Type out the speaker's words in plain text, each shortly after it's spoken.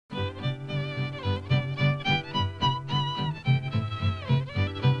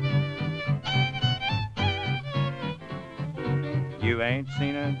You ain't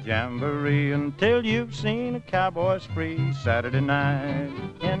seen a jamboree until you've seen a cowboy spree Saturday night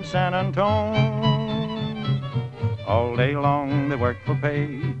in San Antone. All day long they work for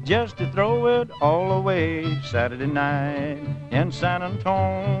pay just to throw it all away Saturday night in San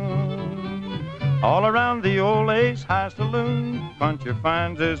Antone. All around the old Ace High Saloon, Puncher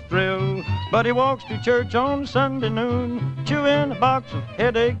finds his thrill, but he walks to church on Sunday noon, chewing a box of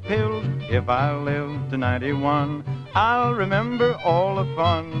headache pills. If I live to 91, I'll remember all the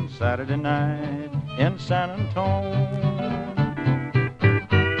fun Saturday night in San Antone.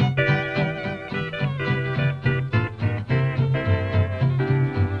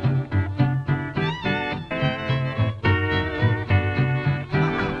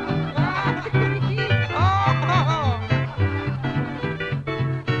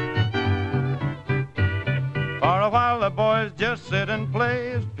 For a while the boys just sit and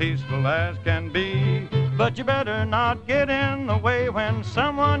play as peaceful as can be, but you better not get in the way when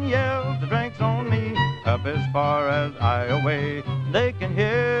someone yells, "The drink's on me." Up as far as Iowa, they can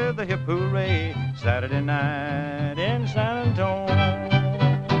hear the hip hooray Saturday night in San Antone.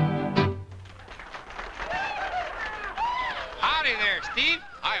 Howdy there, Steve.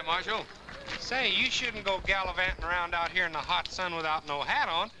 Hiya, Marshal. Say, you shouldn't go gallivanting around out here in the hot sun without no hat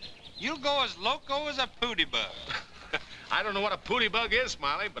on. You'll go as loco as a pooty bug. I don't know what a pooty bug is,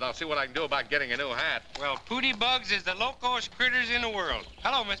 Smiley, but I'll see what I can do about getting a new hat. Well, pooty bugs is the locoest critters in the world.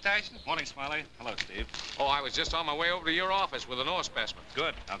 Hello, Miss Tyson. Morning, Smiley. Hello, Steve. Oh, I was just on my way over to your office with an ore specimen.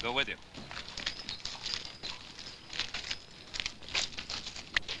 Good. I'll go with you.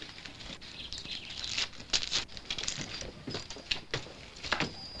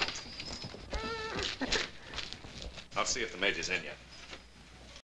 I'll see if the major's in yet.